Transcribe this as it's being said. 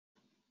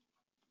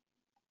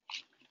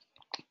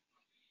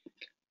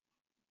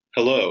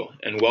Hello,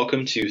 and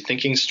welcome to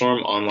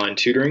ThinkingStorm Online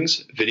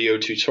Tutoring's video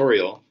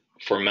tutorial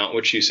for Mount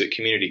Wachusett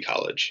Community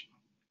College.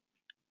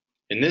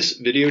 In this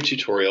video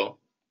tutorial,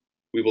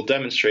 we will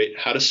demonstrate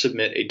how to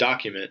submit a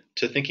document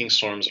to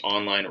ThinkingStorm's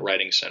Online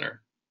Writing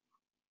Center.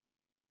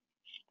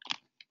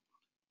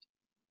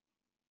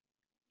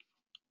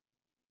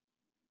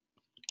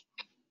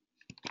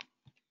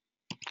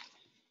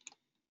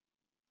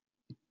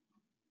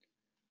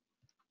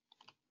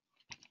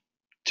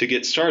 To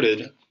get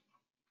started,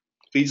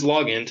 please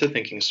log in to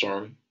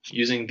ThinkingStorm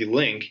using the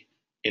link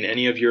in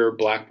any of your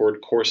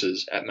Blackboard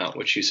courses at Mount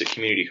Wachusett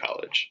Community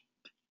College.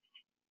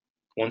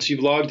 Once you've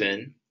logged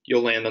in,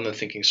 you'll land on the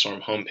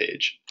ThinkingStorm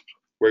homepage,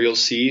 where you'll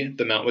see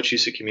the Mount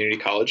Wachusett Community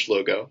College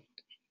logo,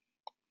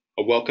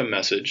 a welcome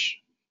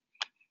message,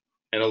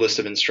 and a list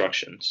of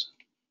instructions.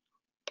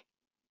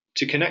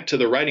 To connect to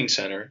the Writing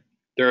Center,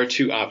 there are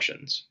two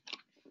options.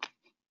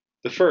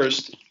 The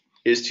first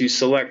is to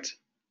select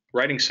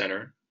Writing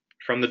Center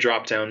from the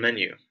drop-down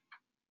menu.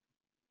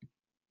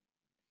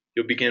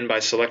 You'll begin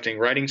by selecting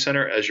Writing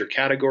Center as your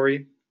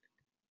category,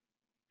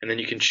 and then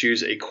you can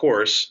choose a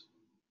course,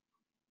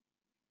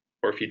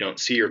 or if you don't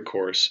see your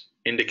course,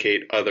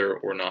 indicate Other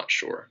or Not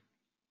Sure.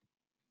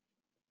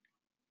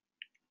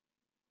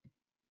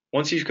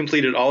 Once you've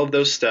completed all of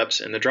those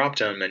steps in the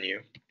drop-down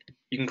menu,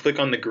 you can click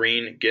on the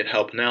green Get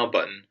Help Now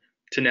button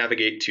to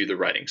navigate to the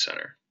Writing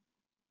Center.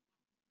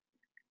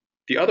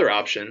 The other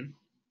option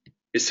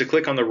is to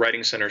click on the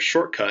Writing Center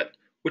shortcut,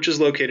 which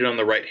is located on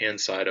the right-hand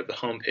side of the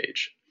home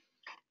page.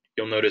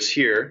 You'll notice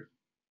here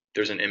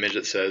there's an image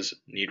that says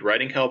Need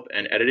Writing Help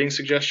and Editing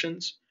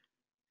Suggestions,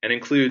 and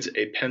includes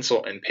a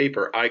pencil and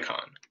paper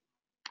icon.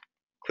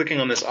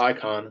 Clicking on this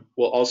icon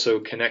will also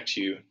connect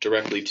you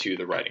directly to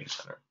the Writing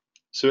Center,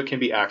 so it can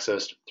be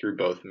accessed through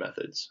both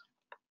methods.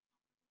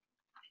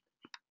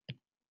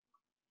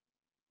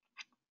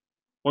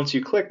 Once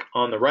you click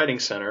on the Writing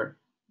Center,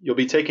 you'll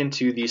be taken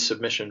to the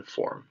submission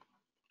form.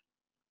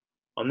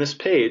 On this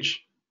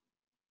page,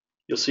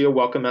 you'll see a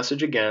welcome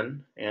message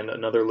again and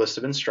another list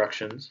of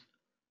instructions.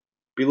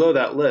 Below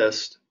that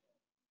list,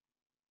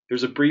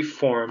 there's a brief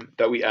form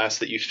that we ask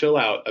that you fill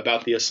out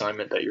about the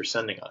assignment that you're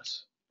sending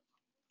us.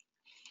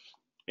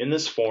 In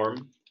this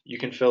form, you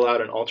can fill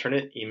out an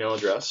alternate email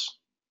address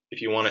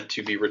if you want it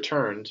to be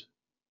returned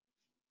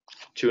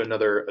to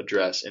another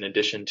address in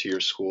addition to your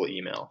school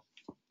email.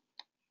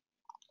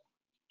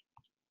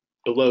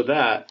 Below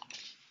that,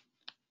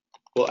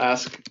 we'll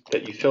ask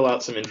that you fill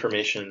out some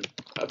information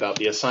about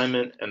the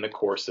assignment and the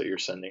course that you're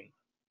sending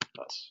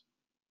us.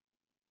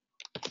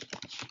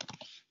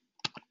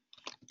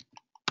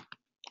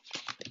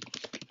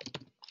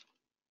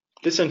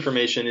 This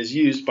information is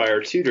used by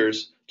our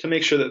tutors to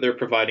make sure that they're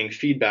providing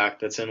feedback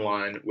that's in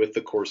line with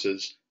the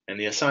courses and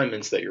the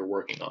assignments that you're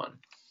working on.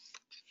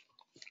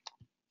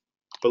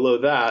 Below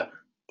that,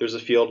 there's a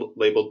field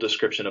labeled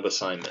Description of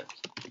Assignment.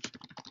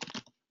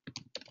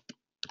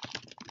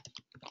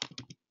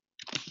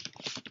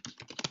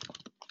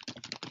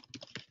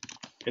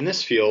 In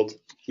this field,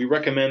 we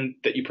recommend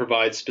that you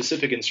provide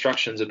specific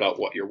instructions about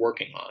what you're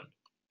working on.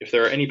 If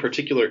there are any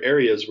particular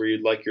areas where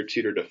you'd like your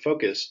tutor to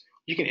focus,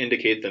 you can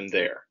indicate them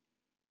there.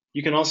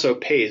 You can also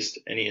paste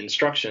any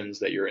instructions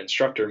that your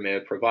instructor may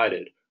have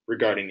provided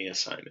regarding the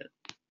assignment.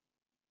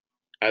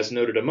 As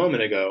noted a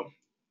moment ago,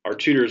 our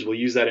tutors will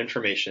use that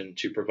information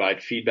to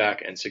provide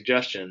feedback and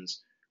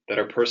suggestions that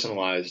are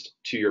personalized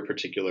to your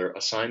particular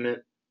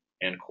assignment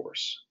and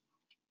course.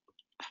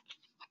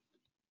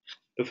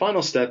 The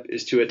final step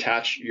is to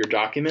attach your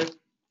document.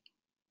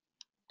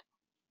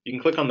 You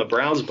can click on the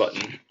Browse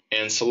button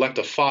and select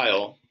a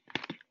file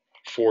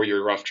for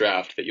your rough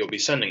draft that you'll be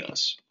sending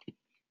us.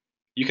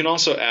 You can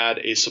also add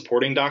a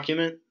supporting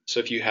document, so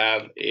if you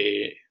have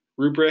a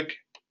rubric,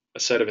 a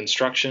set of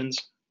instructions,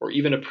 or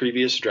even a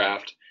previous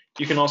draft,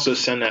 you can also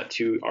send that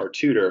to our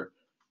tutor,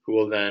 who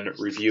will then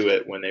review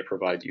it when they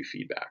provide you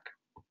feedback.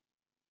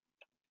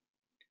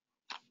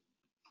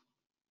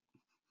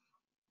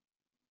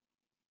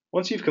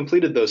 Once you've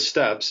completed those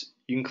steps,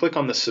 you can click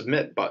on the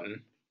Submit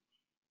button,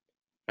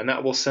 and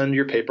that will send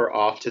your paper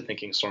off to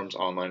ThinkingStorm's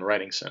Online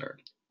Writing Center,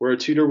 where a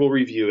tutor will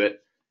review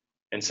it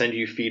and send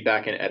you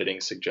feedback and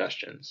editing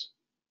suggestions.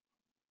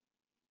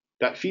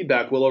 That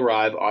feedback will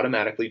arrive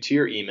automatically to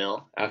your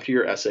email after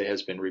your essay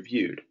has been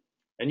reviewed,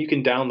 and you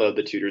can download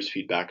the tutor's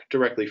feedback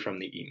directly from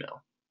the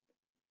email.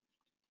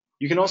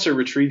 You can also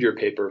retrieve your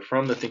paper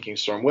from the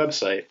ThinkingStorm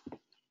website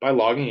by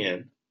logging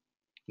in,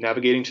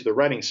 navigating to the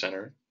Writing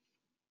Center,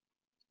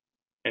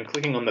 and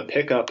clicking on the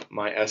Pick Up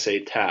My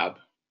Essay tab.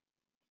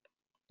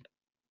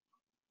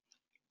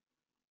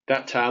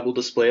 That tab will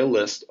display a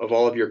list of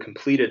all of your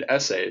completed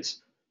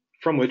essays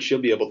from which you'll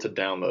be able to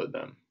download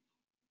them.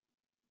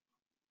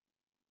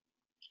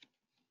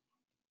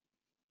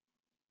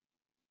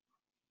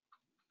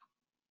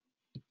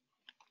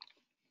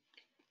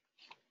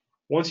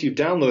 Once you've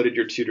downloaded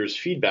your tutor's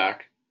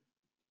feedback,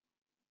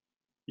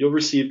 you'll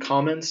receive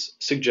comments,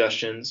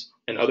 suggestions,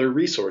 and other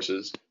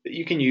resources that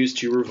you can use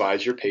to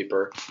revise your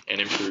paper and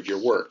improve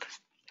your work.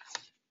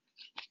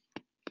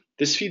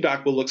 This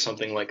feedback will look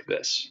something like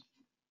this.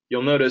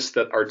 you'll notice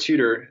that our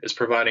tutor is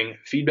providing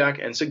feedback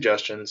and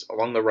suggestions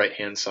along the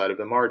right-hand side of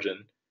the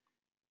margin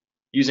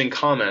using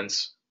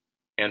comments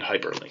and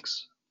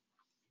hyperlinks.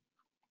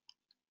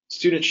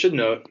 Students should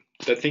note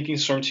that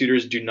ThinkingStorm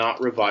tutors do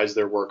not revise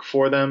their work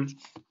for them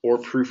or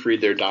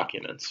proofread their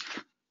documents.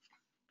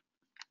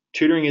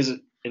 Tutoring is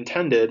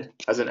intended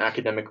as an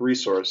academic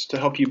resource to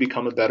help you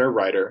become a better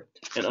writer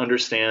and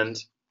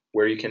understand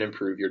where you can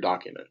improve your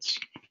documents.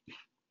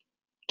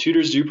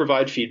 Tutors do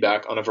provide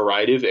feedback on a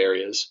variety of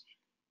areas.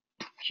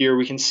 Here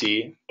we can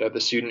see that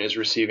the student is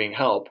receiving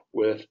help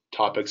with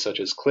topics such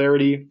as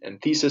clarity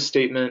and thesis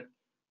statement,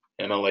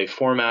 MLA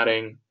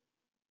formatting,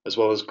 as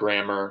well as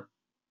grammar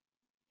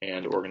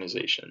and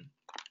organization.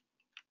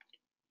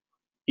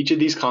 Each of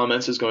these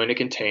comments is going to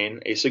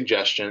contain a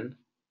suggestion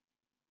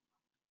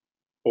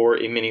or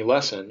a mini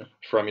lesson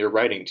from your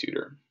writing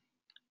tutor.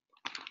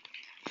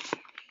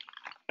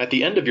 At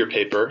the end of your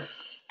paper,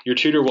 your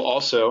tutor will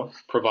also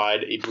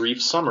provide a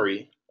brief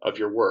summary of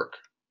your work.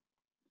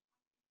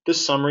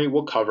 This summary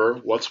will cover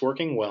what's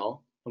working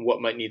well and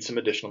what might need some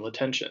additional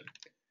attention.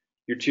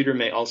 Your tutor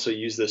may also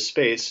use this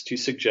space to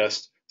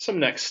suggest some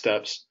next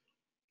steps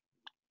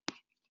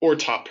or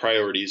top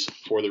priorities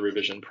for the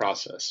revision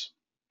process.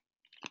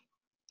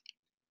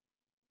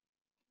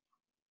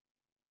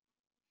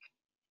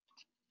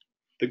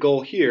 The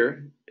goal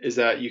here is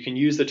that you can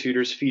use the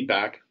tutor's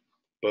feedback,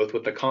 both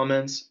with the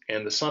comments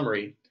and the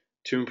summary,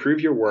 to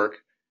improve your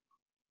work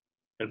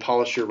and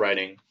polish your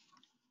writing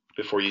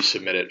before you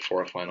submit it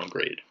for a final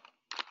grade.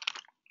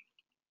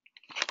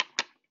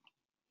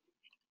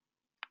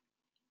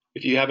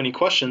 If you have any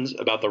questions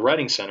about the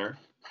Writing Center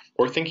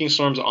or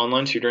ThinkingStorm's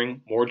online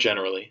tutoring more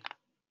generally,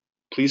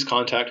 please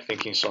contact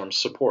ThinkingStorm's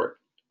support.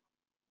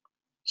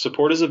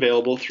 Support is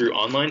available through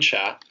online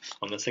chat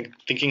on the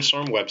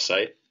ThinkingStorm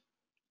website,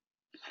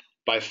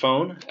 by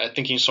phone at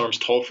ThinkingStorm's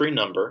toll-free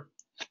number,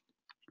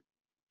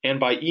 and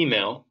by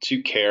email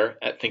to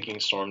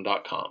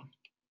care@thinkingstorm.com.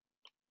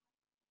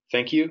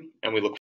 Thank you, and we look